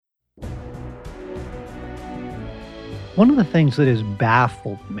One of the things that has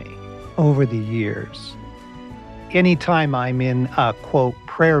baffled me over the years, anytime I'm in a quote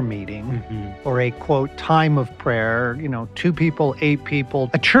prayer meeting or a quote time of prayer, 2 people, 8 people,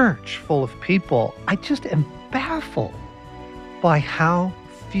 a church full of people, I just am baffled by how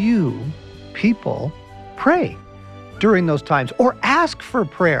few people pray during those times or ask for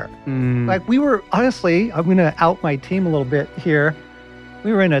prayer. Like honestly, I'm going to out my team a little bit here.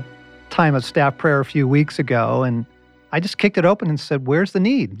 We were in a time of staff prayer a few weeks ago, and I just kicked it open and said, where's the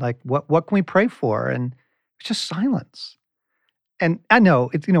need? Like, what can we pray for? And it's just silence. And I know,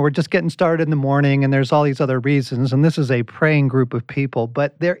 we're just getting started in the morning and there's all these other reasons, and this is a praying group of people,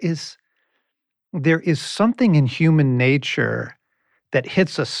 but there is something in human nature that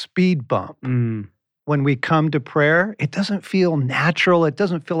hits a speed bump. When we come to prayer. It doesn't feel natural. It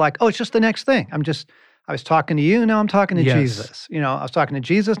doesn't feel like, oh, it's just the next thing. I was talking to you, now I'm talking to Jesus. I was talking to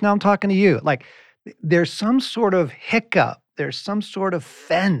Jesus, now I'm talking to you. Like, there's some sort of hiccup. There's some sort of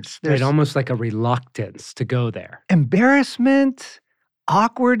fence. There's almost like a reluctance to go there. Embarrassment,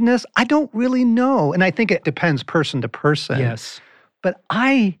 awkwardness. I don't really know. And I think it depends person to person. Yes. But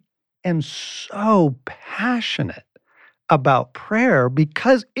I am so passionate about prayer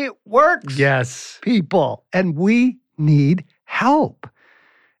because it works. Yes. People. And we need help.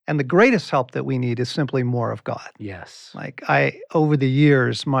 And the greatest help that we need is simply more of God. Yes. Like over the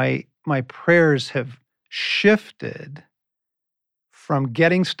years, my prayers have shifted from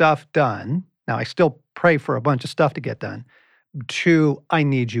getting stuff done. Now, I still pray for a bunch of stuff to get done, to I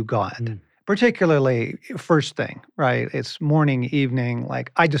need you, God. Particularly first thing, right? It's morning, evening.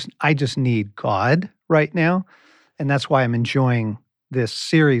 Like I just need God right now. And that's why I'm enjoying this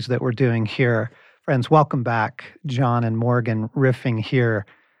series that we're doing here. Friends, welcome back. John and Morgan riffing here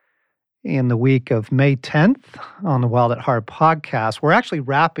in the week of May 10th on the Wild at Heart podcast. We're actually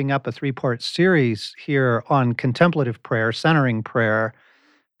wrapping up a 3-part series here on contemplative prayer, centering prayer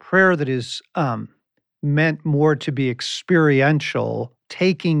that is meant more to be experiential,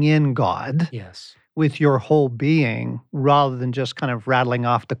 taking in God with your whole being rather than just kind of rattling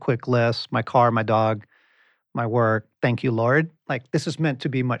off the quick list, my car, my dog, my work, thank you, Lord. Like, this is meant to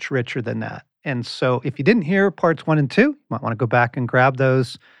be much richer than that. And so if you didn't hear parts 1 and 2, you might want to go back and grab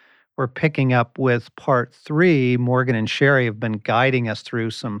those. We're picking up with part 3. Morgan and Sherry have been guiding us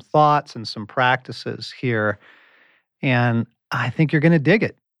through some thoughts and some practices here. And I think you're going to dig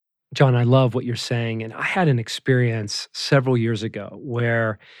it. John, I love what you're saying. And I had an experience several years ago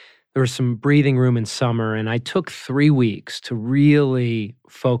where there was some breathing room in summer, and I took 3 weeks to really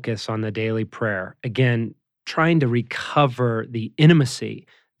focus on the daily prayer. Again, trying to recover the intimacy,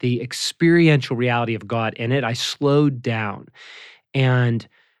 the experiential reality of God in it. I slowed down and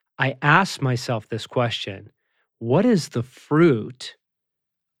I asked myself this question: what is the fruit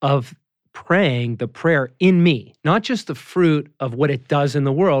of praying the prayer in me? Not just the fruit of what it does in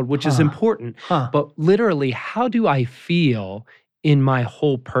the world, which is important, but literally, how do I feel in my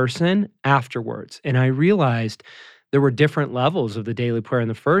whole person afterwards? And I realized there were different levels of the daily prayer. And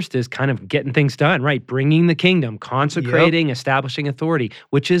the first is kind of getting things done, right? Bringing the kingdom, consecrating, establishing authority,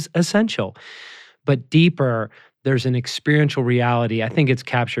 which is essential. But deeper, there's an experiential reality. I think it's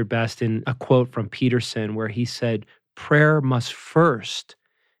captured best in a quote from Peterson where he said, prayer must first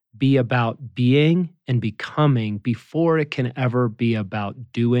be about being and becoming before it can ever be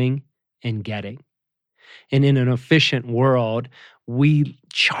about doing and getting. And in an efficient world, we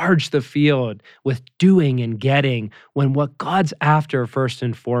charge the field with doing and getting when what God's after first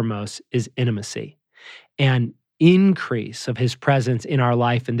and foremost is intimacy and increase of his presence in our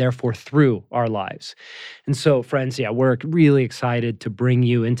life and therefore through our lives. And so, friends, we're really excited to bring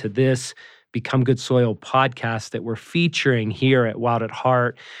you into this Become Good Soil podcast that we're featuring here at Wild at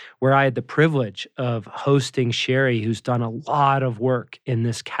Heart, where I had the privilege of hosting Sherry, who's done a lot of work in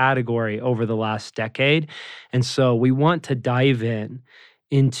this category over the last decade. And so we want to dive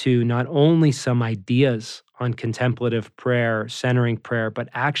into not only some ideas on contemplative prayer, centering prayer, but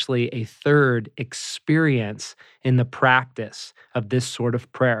actually a third experience in the practice of this sort of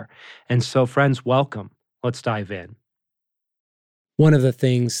prayer. And so, friends, welcome. Let's dive in. One of the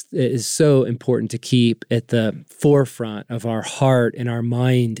things that is so important to keep at the forefront of our heart and our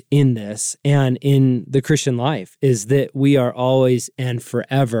mind in this and in the Christian life is that we are always and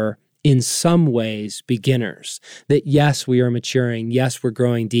forever, in some ways, beginners. That yes, we are maturing. Yes, we're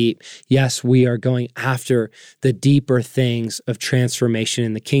growing deep. Yes, we are going after the deeper things of transformation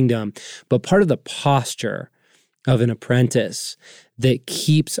in the kingdom. But part of the posture of an apprentice that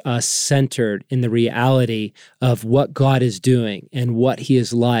keeps us centered in the reality of what God is doing and what he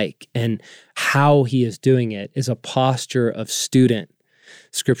is like and how he is doing it is a posture of student.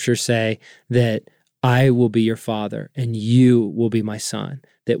 Scriptures say that I will be your father and you will be my son.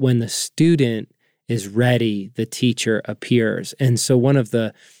 That when the student is ready, the teacher appears. And so one of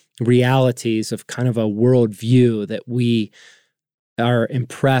the realities of kind of a worldview that we are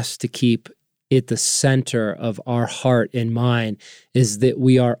impressed to keep at the center of our heart and mind is that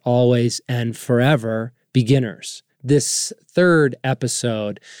we are always and forever beginners. This third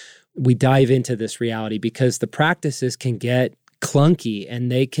episode, we dive into this reality because the practices can get clunky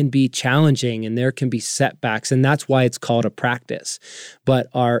and they can be challenging and there can be setbacks. And that's why it's called a practice. But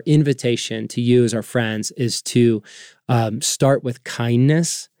our invitation to you as our friends is to start with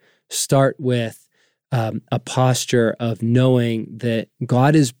kindness, start with a posture of knowing that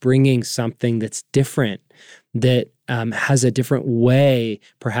God is bringing something that's different, that has a different way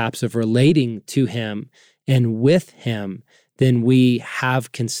perhaps of relating to him and with him than we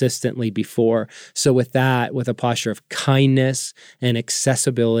have consistently before. So with that, with a posture of kindness and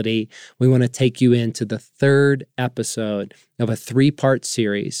accessibility, we want to take you into the third episode of a 3-part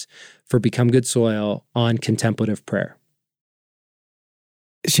series for Become Good Soil on contemplative prayer.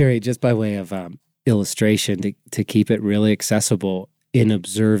 Sherry, just by way of illustration, to keep it really accessible in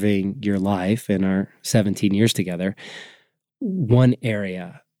observing your life in our 17 years together, one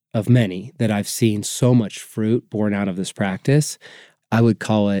area of many that I've seen so much fruit born out of this practice, I would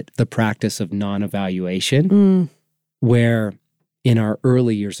call it the practice of non-evaluation, where in our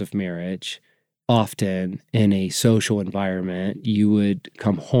early years of marriage, often in a social environment, you would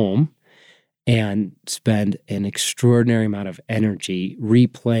come home and spend an extraordinary amount of energy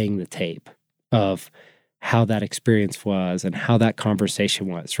replaying the tape of how that experience was and how that conversation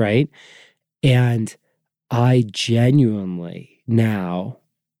was, right? And I genuinely now,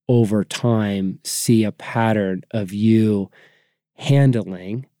 over time, see a pattern of you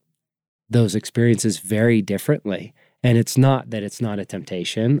handling those experiences very differently. And it's not that it's not a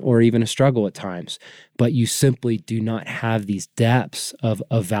temptation or even a struggle at times, but you simply do not have these depths of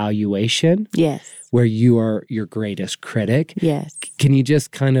evaluation. Yes. Where you are your greatest critic. Yes. Can you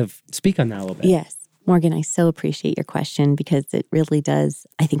just kind of speak on that a little bit? Yes. Morgan, I so appreciate your question because it really does,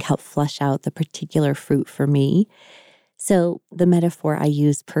 I think, help flesh out the particular fruit for me. So the metaphor I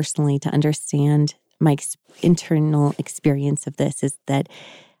use personally to understand my internal experience of this is that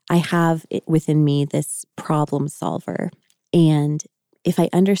I have within me this problem solver. And if I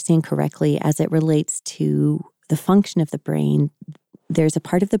understand correctly, as it relates to the function of the brain, there's a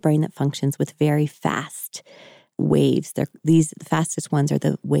part of the brain that functions with very fast waves. The fastest ones are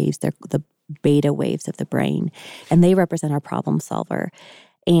the waves. They're the beta waves of the brain, and they represent our problem solver.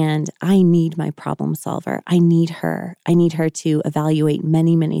 And I need my problem solver. I need her. I need her to evaluate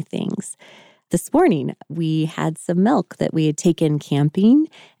many, many things. This morning, we had some milk that we had taken camping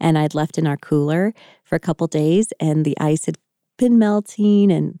and I'd left in our cooler for a couple days, and the ice had been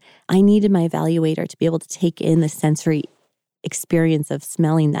melting, and I needed my evaluator to be able to take in the sensory experience of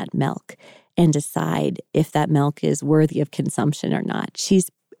smelling that milk and decide if that milk is worthy of consumption or not. She's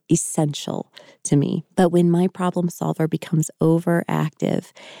essential to me. But when my problem solver becomes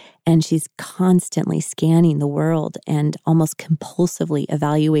overactive and she's constantly scanning the world and almost compulsively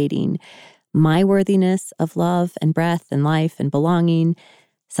evaluating my worthiness of love and breath and life and belonging,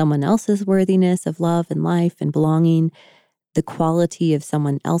 someone else's worthiness of love and life and belonging, the quality of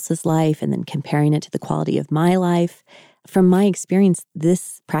someone else's life, and then comparing it to the quality of my life. From my experience,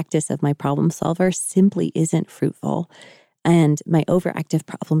 this practice of my problem solver simply isn't fruitful. And my overactive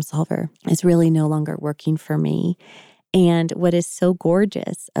problem solver is really no longer working for me. And what is so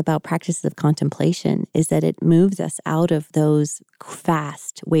gorgeous about practices of contemplation is that it moves us out of those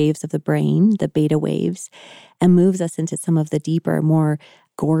fast waves of the brain, the beta waves, and moves us into some of the deeper, more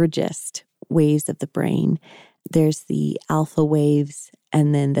gorgeous waves of the brain. There's the alpha waves,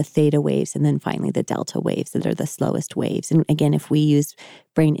 and then the theta waves, and then finally the delta waves that are the slowest waves. And again, if we use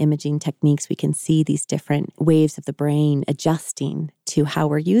brain imaging techniques, we can see these different waves of the brain adjusting to how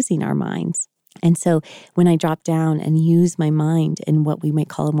we're using our minds. And so when I drop down and use my mind in what we might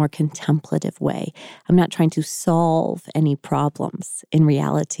call a more contemplative way, I'm not trying to solve any problems in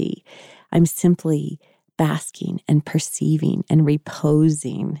reality. I'm simply basking and perceiving and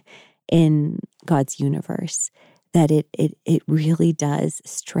reposing in God's universe, that it really does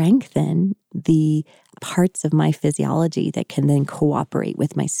strengthen the parts of my physiology that can then cooperate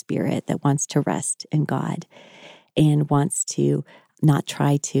with my spirit that wants to rest in God and wants to not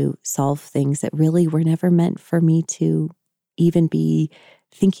try to solve things that really were never meant for me to even be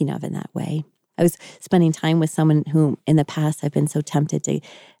thinking of in that way. I was spending time with someone who in the past I've been so tempted to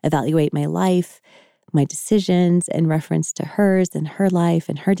evaluate my life, my decisions in reference to hers and her life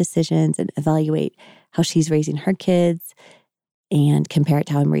and her decisions, and evaluate how she's raising her kids. and compare it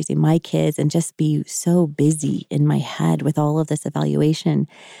to how I'm raising my kids and just be so busy in my head with all of this evaluation.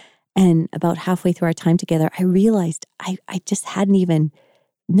 And about halfway through our time together, I realized I just hadn't even,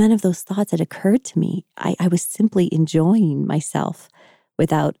 none of those thoughts had occurred to me. I was simply enjoying myself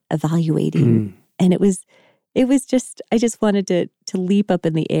without evaluating. And it was just, I just wanted to leap up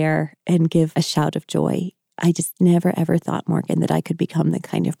in the air and give a shout of joy. I just never, ever thought, Morgan, that I could become the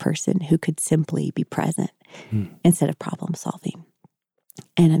kind of person who could simply be present instead of problem solving.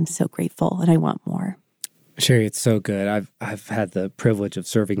 And I'm so grateful, and I want more. Sherry, it's so good. I've had the privilege of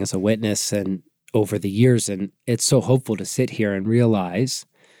serving as a witness and over the years, and it's so hopeful to sit here and realize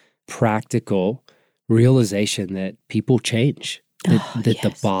practical realization that people change, that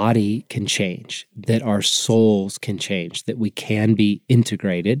the body can change, that our souls can change, that we can be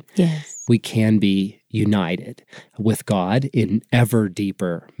integrated. Yes. We can be united with God in ever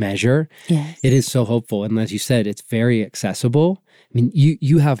deeper measure. Yes. It is so hopeful. And as you said, it's very accessible. I mean,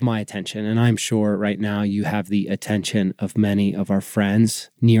 you have my attention, and I'm sure right now you have the attention of many of our friends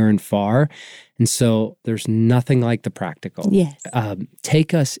near and far. And so there's nothing like the practical. Yes.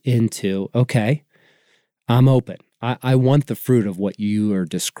 Take us into, okay, I'm open. I want the fruit of what you are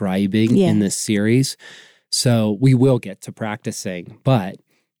describing in this series. So we will get to practicing, but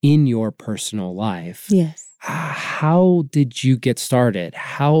in your personal life, how did you get started?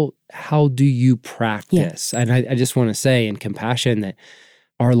 How do you practice? And I just want to say in compassion that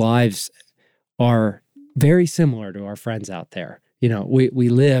our lives are very similar to our friends out there. You know, we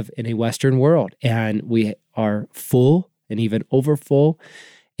live in a Western world, and we are full and even overfull,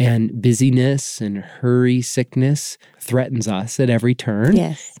 and busyness and hurry sickness threatens us at every turn.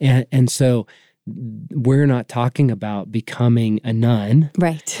 Yes. And so we're not talking about becoming a nun.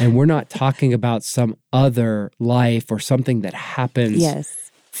 Right. And we're not talking about some other life or something that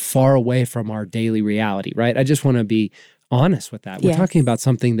happens far away from our daily reality, right? I just want to be honest with that. We're talking about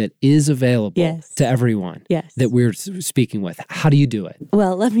something that is available to everyone that we're speaking with. How do you do it?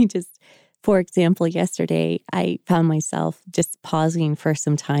 Well, let me just, for example, yesterday, I found myself just pausing for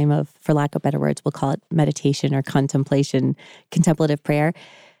some time of, for lack of better words, we'll call it meditation or contemplation, contemplative prayer,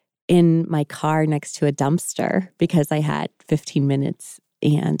 in my car next to a dumpster because I had 15 minutes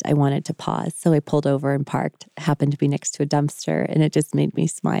and I wanted to pause. So I pulled over and parked, happened to be next to a dumpster, and it just made me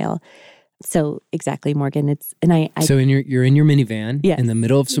smile. So exactly, Morgan. So you're in your minivan in the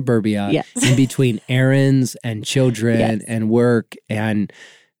middle of suburbia, in between errands and children and work and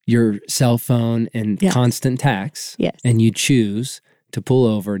your cell phone and constant texts, and you choose to pull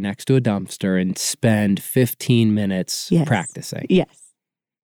over next to a dumpster and spend 15 minutes practicing. Yes.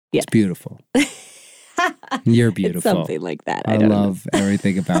 It's beautiful. You're beautiful. It's something like that. I love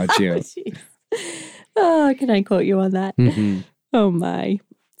everything about you. Can I quote you on that? Mm-hmm. Oh my.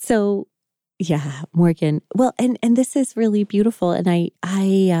 So Morgan. Well, and this is really beautiful. And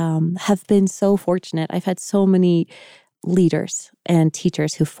I have been so fortunate. I've had so many leaders and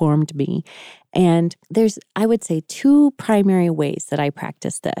teachers who formed me. And there's, I would say, two primary ways that I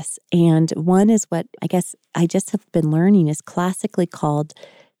practice this. And one is what I guess I just have been learning is classically called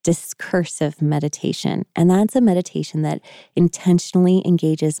discursive meditation. And that's a meditation that intentionally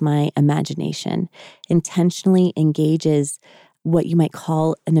engages my imagination, intentionally engages what you might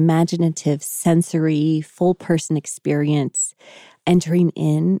call an imaginative, sensory, full person experience, entering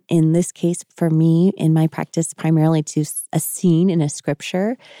in this case for me, in my practice, primarily to a scene in a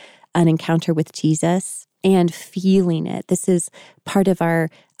scripture, an encounter with Jesus, and feeling it. This is part of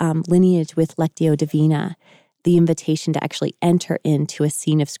our lineage with Lectio Divina, the invitation to actually enter into a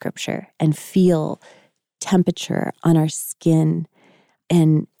scene of scripture and feel temperature on our skin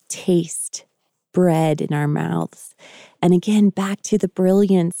and taste bread in our mouths. And again, back to the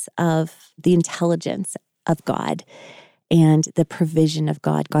brilliance of the intelligence of God and the provision of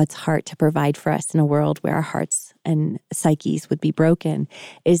God, God's heart to provide for us in a world where our hearts and psyches would be broken,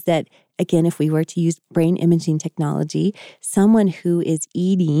 is that, again, if we were to use brain imaging technology, someone who is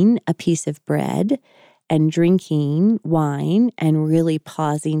eating a piece of bread and drinking wine and really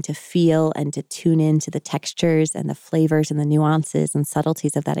pausing to feel and to tune into the textures and the flavors and the nuances and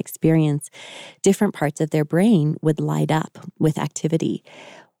subtleties of that experience, different parts of their brain would light up with activity.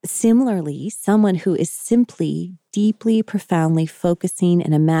 Similarly, someone who is simply deeply, profoundly focusing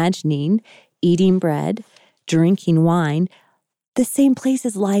and imagining eating bread, drinking wine, the same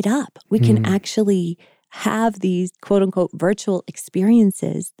places light up. We can actually have these quote unquote virtual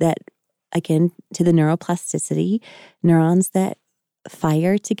experiences that, again, to the neuroplasticity, neurons that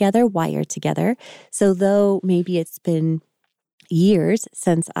fire together, wire together. So though maybe it's been years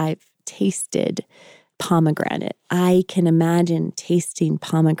since I've tasted pomegranate, I can imagine tasting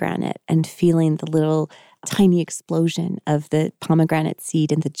pomegranate and feeling the little tiny explosion of the pomegranate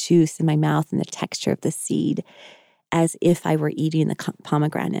seed and the juice in my mouth and the texture of the seed, as if I were eating the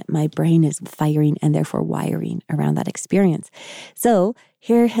pomegranate. My brain is firing and therefore wiring around that experience. So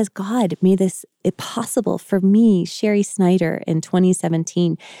here has God made this possible for me, Sherry Snyder, in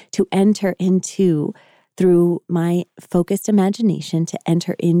 2017 to enter into, through my focused imagination, to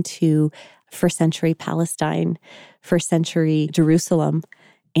enter into first century Palestine, first century Jerusalem,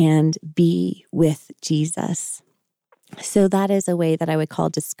 and be with Jesus. So that is a way that I would call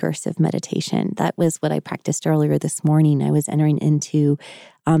discursive meditation. That was what I practiced earlier this morning. I was entering into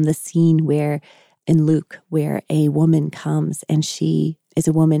the scene where, in Luke, where a woman comes, and she is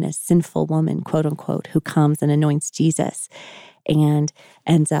a woman, a sinful woman, quote unquote, who comes and anoints Jesus and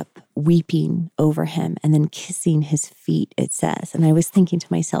ends up weeping over him and then kissing his feet, it says. And I was thinking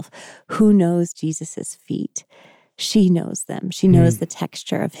to myself, who knows Jesus's feet? She knows them. She knows the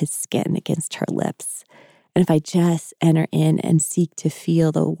texture of his skin against her lips. And if I just enter in and seek to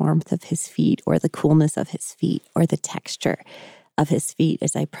feel the warmth of his feet or the coolness of his feet or the texture of his feet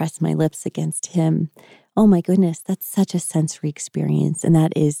as I press my lips against him, oh my goodness, that's such a sensory experience. And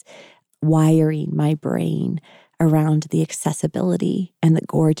that is wiring my brain around the accessibility and the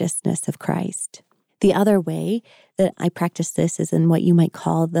gorgeousness of Christ. The other way that I practice this is in what you might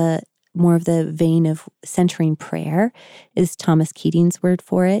call the more of the vein of centering prayer, is Thomas Keating's word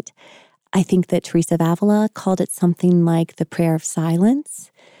for it. I think that Teresa of Avila called it something like the prayer of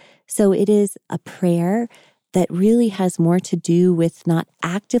silence. So it is a prayer that really has more to do with not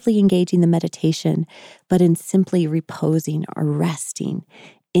actively engaging the meditation, but in simply reposing or resting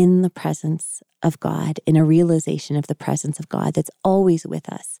in the presence of God, in a realization of the presence of God that's always with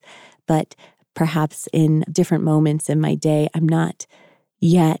us. But perhaps in different moments in my day, I'm not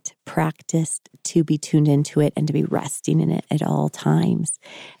yet practiced to be tuned into it and to be resting in it at all times.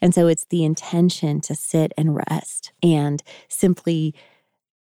 And so it's the intention to sit and rest and simply,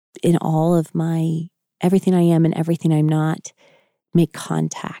 in all of my everything I am and everything I'm not, make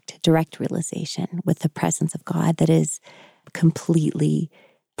contact, direct realization with the presence of God that is completely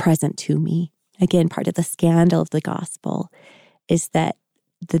present to me. Again, part of the scandal of the gospel is that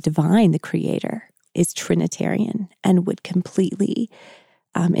the divine, the creator, is Trinitarian and would completely,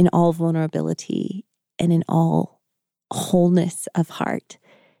 in all vulnerability and in all wholeness of heart,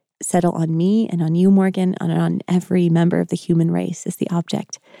 settle on me and on you, Morgan, and on every member of the human race as the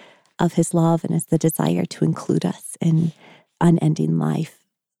object of his love and as the desire to include us in unending life,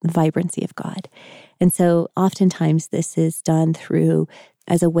 the vibrancy of God. And so oftentimes this is done through,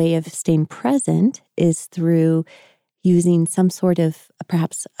 as a way of staying present, is through using some sort of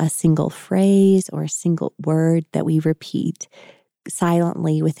perhaps a single phrase or a single word that we repeat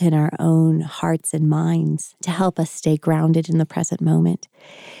silently within our own hearts and minds to help us stay grounded in the present moment.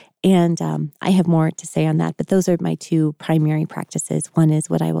 And I have more to say on that, but those are my two primary practices. One is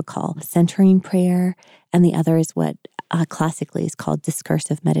what I would call centering prayer, and the other is what classically is called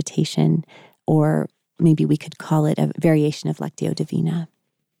discursive meditation, or maybe we could call it a variation of Lectio Divina.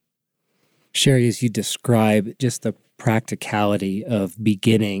 Sherry, as you describe just the practicality of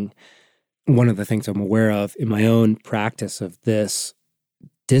beginning, one of the things I'm aware of in my own practice of this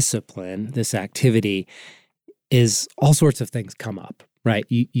discipline, this activity, is all sorts of things come up, right?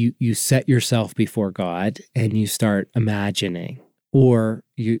 You set yourself before God and you start imagining, or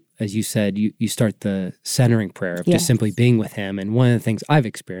you, as you said, you start the centering prayer of just simply being with him. And one of the things I've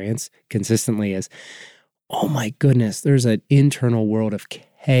experienced consistently is, oh my goodness, there's an internal world of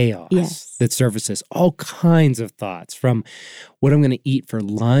chaos that surfaces all kinds of thoughts, from what I'm going to eat for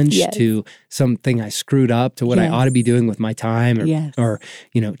lunch to something I screwed up to what I ought to be doing with my time, or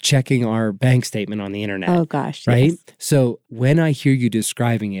checking our bank statement on the internet. Oh gosh, right? So when I hear you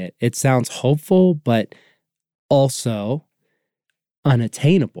describing it, it sounds hopeful, but also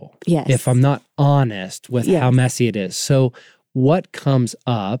unattainable if I'm not honest with how messy it is. So what comes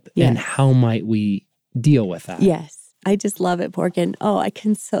up and how might we deal with that? Yes. I just love it, Morgan. Oh, I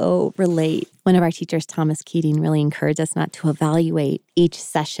can so relate. One of our teachers, Thomas Keating, really encouraged us not to evaluate each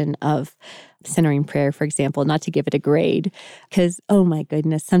session of centering prayer, for example, not to give it a grade. Because, oh my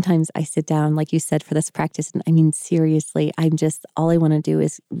goodness, sometimes I sit down, like you said, for this practice. And I mean, seriously, all I want to do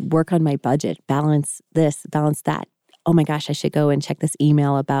is work on my budget, balance this, balance that. Oh my gosh, I should go and check this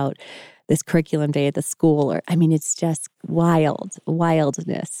email about this curriculum day at the school. Or, I mean, it's just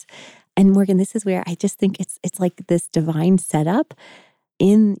wildness. And Morgan, this is where I just think it's like this divine setup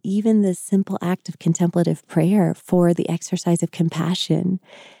in even the simple act of contemplative prayer for the exercise of compassion.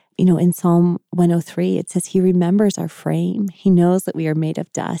 You know, in Psalm 103, it says, he remembers our frame. He knows that we are made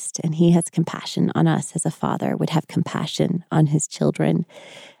of dust, and he has compassion on us as a father would have compassion on his children.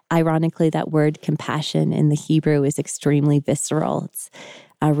 Ironically, that word compassion in the Hebrew is extremely visceral. It's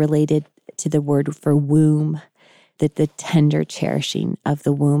related to the word for womb, that the tender cherishing of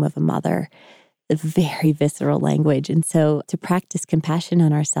the womb of a mother, a very visceral language. And so to practice compassion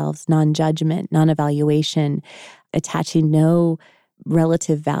on ourselves, non-judgment, non-evaluation, attaching no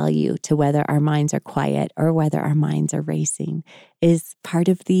relative value to whether our minds are quiet or whether our minds are racing, is part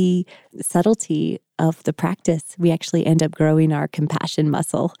of the subtlety of the practice. We actually end up growing our compassion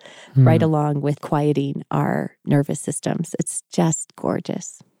muscle right along with quieting our nervous systems. It's just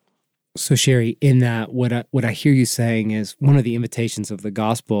gorgeous. So Sherry, in that, what I hear you saying is one of the invitations of the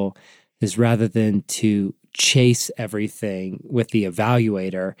gospel is rather than to chase everything with the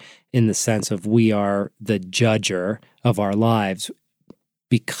evaluator in the sense of we are the judger of our lives,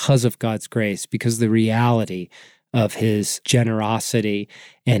 because of God's grace, because of the reality of his generosity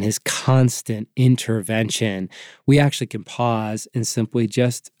and his constant intervention, we actually can pause and simply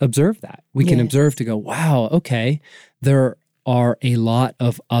just observe that. We can observe to go, wow, okay, there are a lot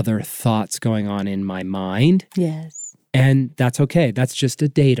of other thoughts going on in my mind. Yes. And that's okay. That's just a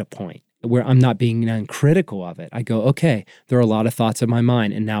data point where I'm not being uncritical of it. I go, okay, there are a lot of thoughts in my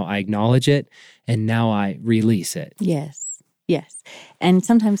mind, and now I acknowledge it, and now I release it. Yes. Yes. And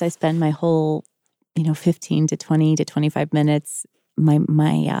sometimes I spend my whole, 15 to 20 to 25 minutes, my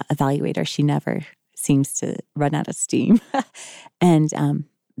evaluator, she never seems to run out of steam. And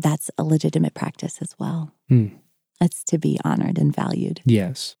that's a legitimate practice as well. That's to be honored and valued.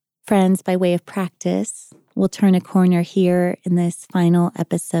 Yes. Friends, by way of practice, we'll turn a corner here in this final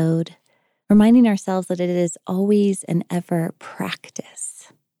episode, reminding ourselves that it is always and ever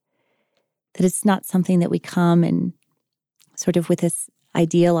practice, that it's not something that we come and sort of with this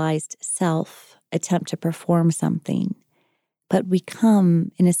idealized self attempt to perform something, but we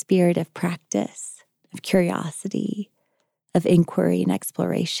come in a spirit of practice, of curiosity, of inquiry and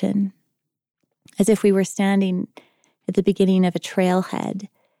exploration, as if we were standing at the beginning of a trailhead,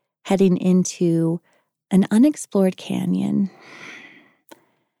 heading into an unexplored canyon,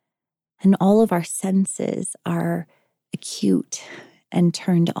 and all of our senses are acute and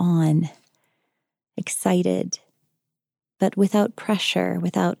turned on, excited, but without pressure,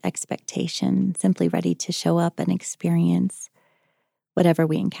 without expectation, simply ready to show up and experience whatever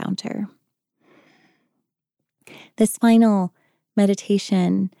we encounter. This final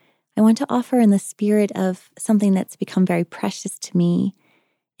meditation, I want to offer in the spirit of something that's become very precious to me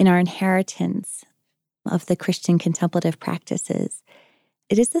in our inheritance of the Christian contemplative practices.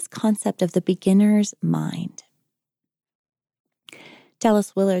 It is this concept of the beginner's mind.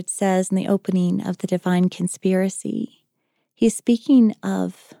 Dallas Willard says in the opening of The Divine Conspiracy, he's speaking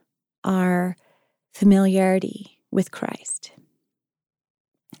of our familiarity with Christ.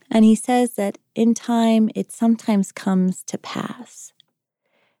 And he says that in time, it sometimes comes to pass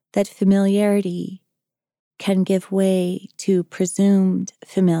that familiarity can give way to presumed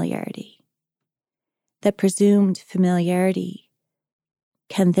familiarity. That presumed familiarity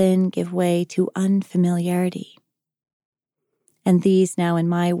can then give way to unfamiliarity. And these now, in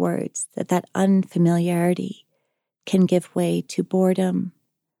my words, that unfamiliarity can give way to boredom,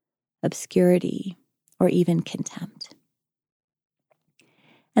 obscurity, or even contempt.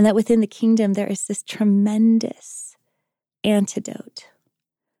 And that within the kingdom, there is this tremendous antidote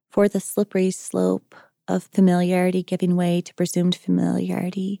for the slippery slope of familiarity giving way to presumed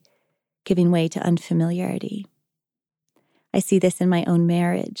familiarity, giving way to unfamiliarity. I see this in my own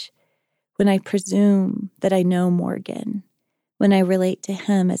marriage. When I presume that I know Morgan, when I relate to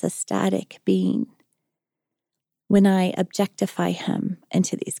him as a static being, when I objectify him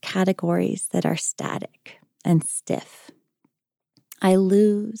into these categories that are static and stiff, I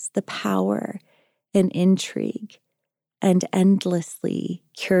lose the power and intrigue and endlessly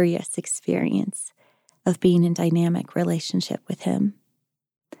curious experience of being in dynamic relationship with him.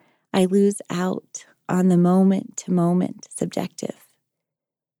 I lose out on the moment-to-moment subjective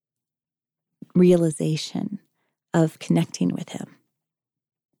realization of connecting with him.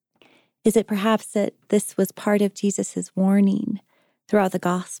 Is it perhaps that this was part of Jesus's warning throughout the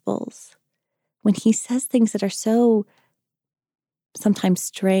Gospels when he says things that are so sometimes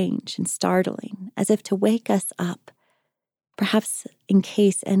strange and startling, as if to wake us up, perhaps in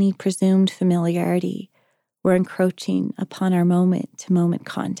case any presumed familiarity were encroaching upon our moment-to-moment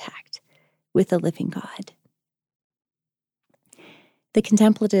contact with the living God? The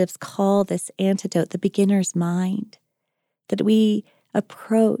contemplatives call this antidote the beginner's mind, that we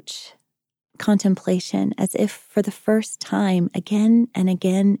approach contemplation as if for the first time, again and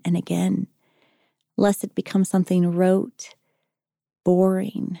again and again, lest it become something rote,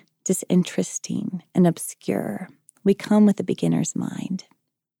 boring, disinteresting, and obscure. We come with a beginner's mind.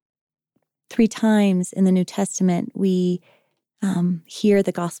 3 times in the New Testament, we hear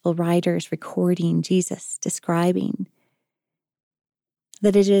the gospel writers recording Jesus describing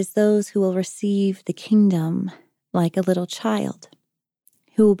that it is those who will receive the kingdom like a little child,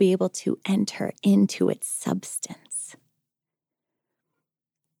 who will be able to enter into its substance.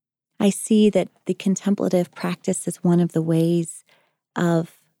 I see that the contemplative practice is one of the ways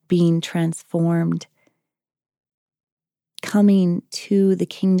of being transformed, coming to the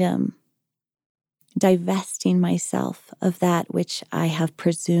kingdom, divesting myself of that which I have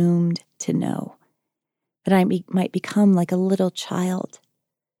presumed to know, that I might become like a little child,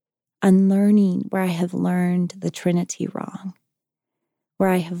 unlearning where I have learned the Trinity wrong, where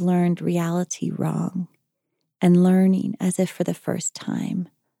I have learned reality wrong, and learning as if for the first time,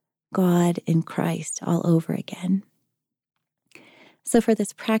 God in Christ all over again. So for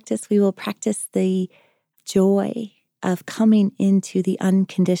this practice, we will practice the joy of coming into the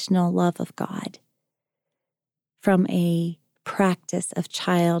unconditional love of God from a practice of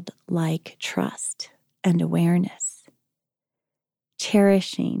childlike trust and awareness,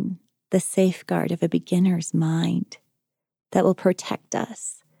 cherishing the safeguard of a beginner's mind that will protect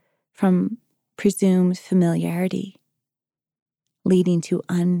us from presumed familiarity, leading to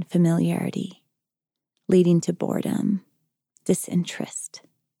unfamiliarity, leading to boredom, disinterest,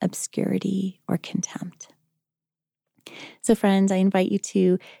 obscurity, or contempt. So friends, I invite you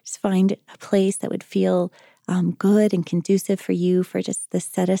to just find a place that would feel good and conducive for you for just the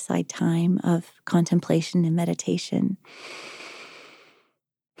set-aside time of contemplation and meditation.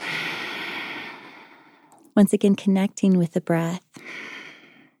 Once again, connecting with the breath,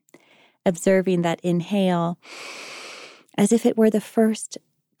 observing that inhale as if it were the first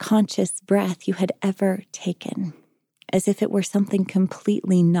conscious breath you had ever taken, as if it were something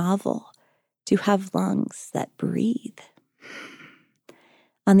completely novel to have lungs that breathe.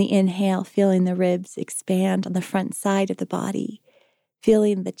 On the inhale, feeling the ribs expand on the front side of the body,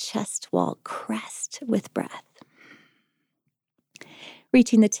 feeling the chest wall crest with breath.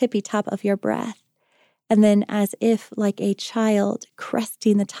 Reaching the tippy top of your breath, and then as if like a child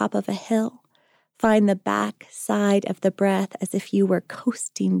cresting the top of a hill, find the back side of the breath as if you were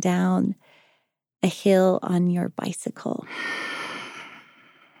coasting down a hill on your bicycle,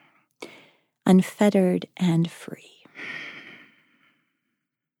 unfettered and free.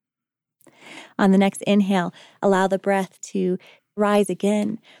 On the next inhale, allow the breath to rise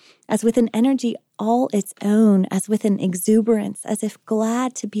again, as with an energy all its own, as with an exuberance, as if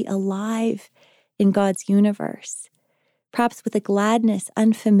glad to be alive in God's universe, perhaps with a gladness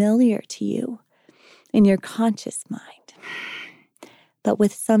unfamiliar to you in your conscious mind, but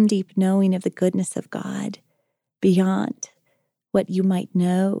with some deep knowing of the goodness of God beyond what you might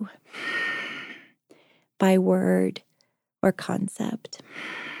know by word or concept.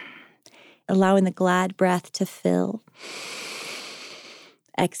 Allowing the glad breath to fill,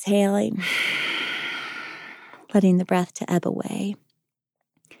 exhaling, letting the breath to ebb away,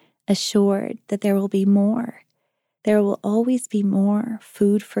 assured that there will be more. There will always be more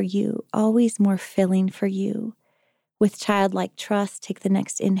food for you, always more filling for you. With childlike trust, take the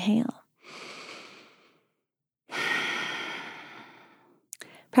next inhale.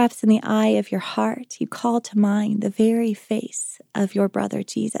 Perhaps in the eye of your heart, you call to mind the very face of your brother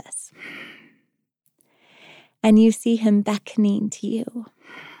Jesus, and you see him beckoning to you.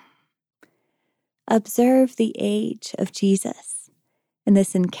 Observe the age of Jesus in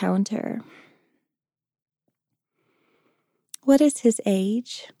this encounter. What is his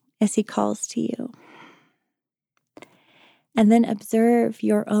age as he calls to you? And then observe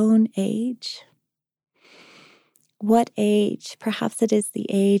your own age. What age? Perhaps it is the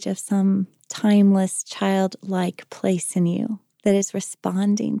age of some timeless, childlike place in you that is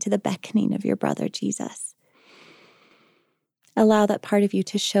responding to the beckoning of your brother Jesus. Allow that part of you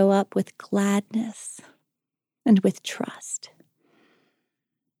to show up with gladness and with trust.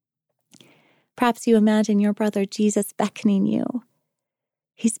 Perhaps you imagine your brother Jesus beckoning you.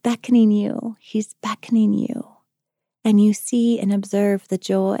 He's beckoning you. He's beckoning you. And you see and observe the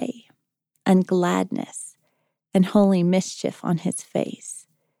joy and gladness and holy mischief on his face,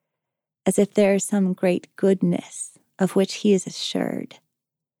 as if there is some great goodness of which he is assured.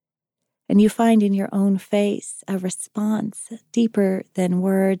 And you find in your own face a response deeper than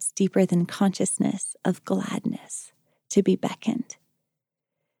words, deeper than consciousness of gladness to be beckoned.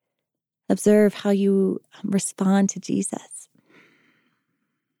 Observe how you respond to Jesus.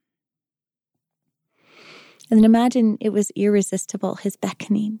 And then imagine it was irresistible, his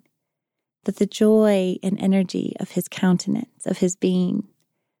beckoning, that the joy and energy of his countenance, of his being,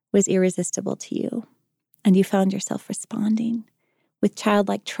 was irresistible to you. And you found yourself responding with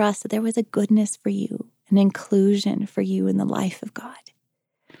childlike trust that there was a goodness for you, an inclusion for you in the life of God.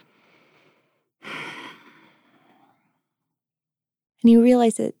 And you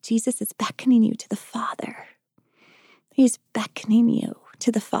realize that Jesus is beckoning you to the Father. He's beckoning you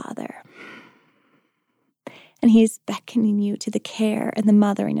to the Father. And He is beckoning you to the care and the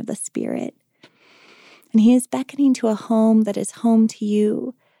mothering of the Spirit. And He is beckoning to a home that is home to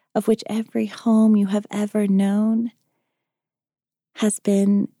you, of which every home you have ever known has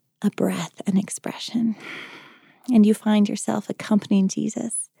been a breath and expression. And you find yourself accompanying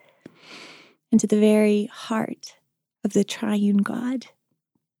Jesus into the very heart of the triune God,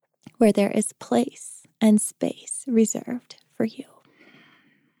 where there is place and space reserved for you.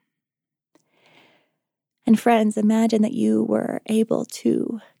 And friends, imagine that you were able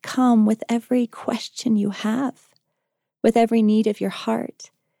to come with every question you have, with every need of your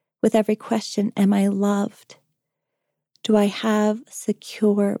heart, with every question, am I loved? Do I have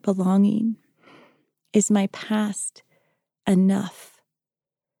secure belonging? Is my past enough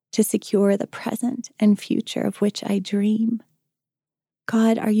to secure the present and future of which I dream?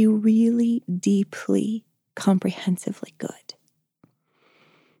 God, are you really deeply, comprehensively good?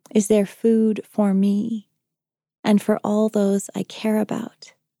 Is there food for me and for all those I care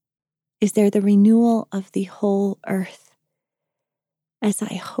about? Is there the renewal of the whole earth, as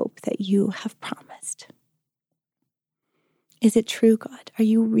I hope that you have promised? Is it true, God? Are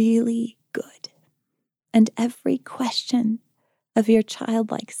you really good? And every question of your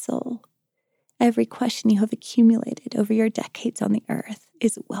childlike soul, every question you have accumulated over your decades on the earth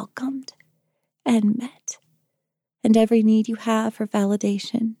is welcomed and met. And every need you have for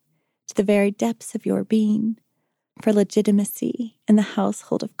validation to the very depths of your being, for legitimacy in the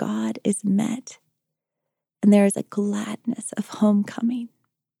household of God is met. And there is a gladness of homecoming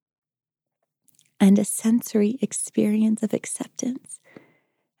and a sensory experience of acceptance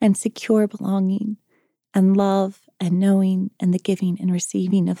and secure belonging and love and knowing and the giving and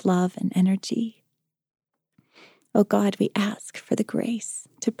receiving of love and energy. Oh God, we ask for the grace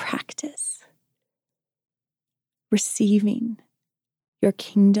to practice receiving your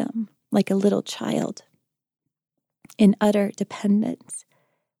kingdom like a little child in utter dependence,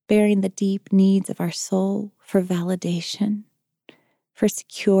 bearing the deep needs of our soul for validation, for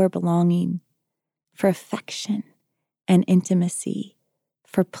secure belonging, for affection and intimacy,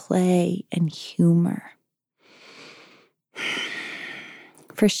 for play and humor,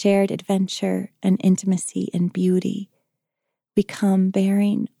 for shared adventure and intimacy and beauty. We come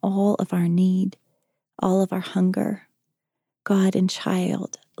bearing all of our need, all of our hunger, God and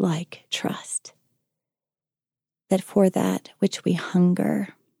child-like trust, that for that which we hunger,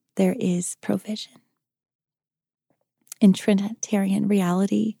 there is provision. In Trinitarian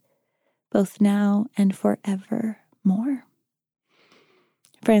reality, both now and forevermore.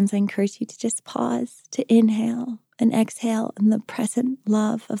 Friends, I encourage you to just pause, to inhale and exhale in the present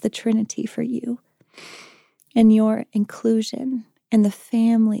love of the Trinity for you and your inclusion in the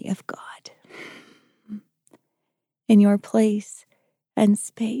family of God, in your place and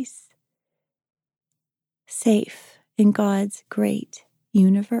space, safe in God's great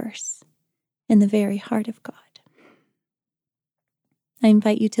universe, in the very heart of God. I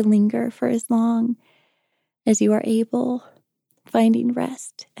invite you to linger for as long as you are able, finding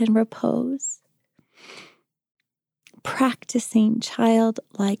rest and repose, practicing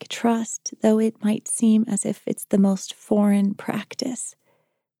childlike trust, though it might seem as if it's the most foreign practice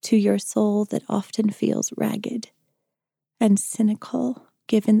to your soul that often feels ragged and cynical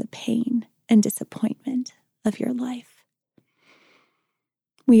given the pain and disappointment of your life.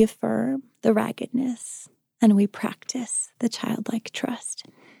 We affirm the raggedness and we practice the childlike trust.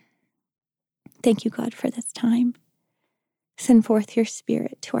 Thank you, God, for this time. Send forth your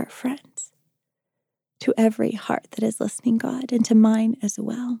Spirit to our friends, to every heart that is listening, God, and to mine as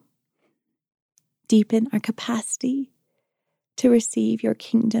well. Deepen our capacity to receive your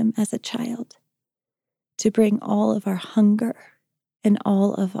kingdom as a child, to bring all of our hunger and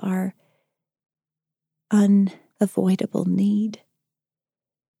all of our unavoidable need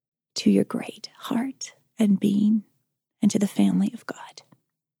to your great heart and being and to the family of God.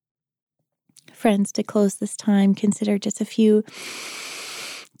 Friends, to close this time, consider just a few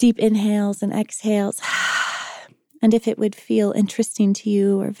deep inhales and exhales. And if it would feel interesting to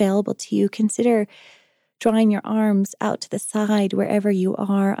you or available to you, consider drawing your arms out to the side wherever you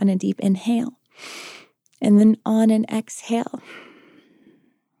are on a deep inhale. And then on an exhale,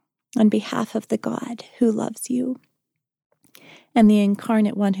 on behalf of the God who loves you and the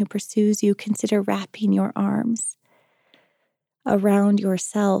incarnate one who pursues you, consider wrapping your arms around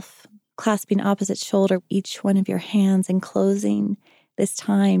yourself, clasping opposite shoulder each one of your hands and closing this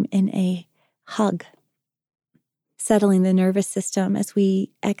time in a hug, settling the nervous system as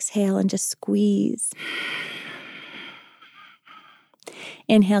we exhale and just squeeze.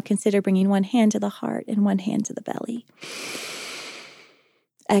 Inhale, consider bringing one hand to the heart and one hand to the belly.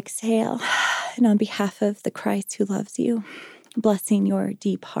 Exhale, and on behalf of the Christ who loves you, blessing your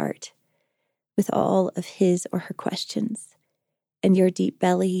deep heart with all of his or her questions, and your deep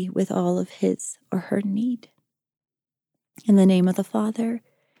belly with all of his or her need. In the name of the Father,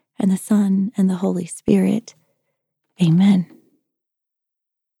 and the Son, and the Holy Spirit, amen.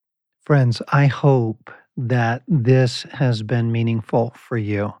 Friends, I hope that this has been meaningful for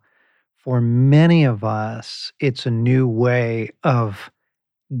you. For many of us, it's a new way of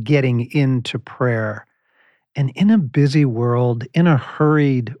getting into prayer. And in a busy world, in a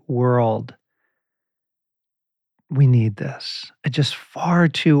hurried world, we need this. Just far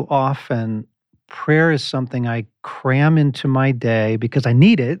too often, prayer is something I cram into my day because I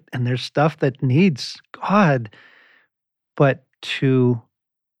need it, and there's stuff that needs God. But to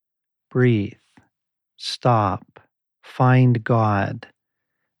breathe, stop, find God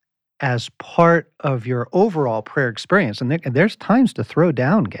as part of your overall prayer experience. And there's times to throw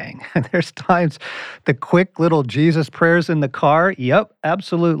down, gang. There's times, the quick little Jesus prayers in the car, yep,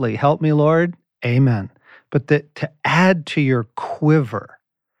 absolutely. Help me, Lord. Amen. But to add to your quiver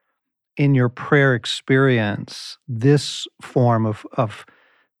in your prayer experience, this form of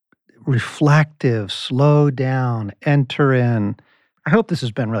reflective, slow down, enter in. I hope this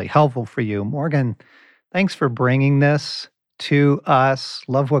has been really helpful for you. Morgan, thanks for bringing this to us.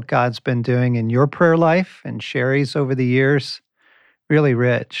 Love what God's been doing in your prayer life and Sherry's over the years. Really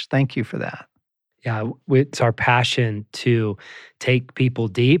rich. Thank you for that. Yeah, it's our passion to take people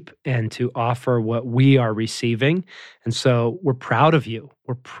deep and to offer what we are receiving. And so we're proud of you.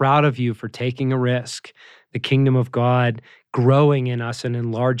 We're proud of you for taking a risk. The kingdom of God growing in us and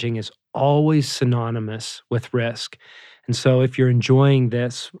enlarging is always synonymous with risk. And so if you're enjoying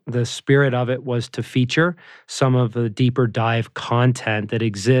this, the spirit of it was to feature some of the deeper dive content that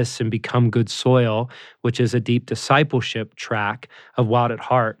exists in Become Good Soil, which is a deep discipleship track of Wild at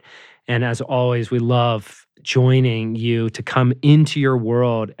Heart. And as always, we love joining you to come into your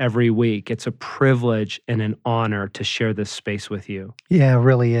world every week. It's a privilege and an honor to share this space with you. Yeah, it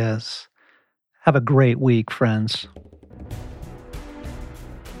really is. Have a great week, friends.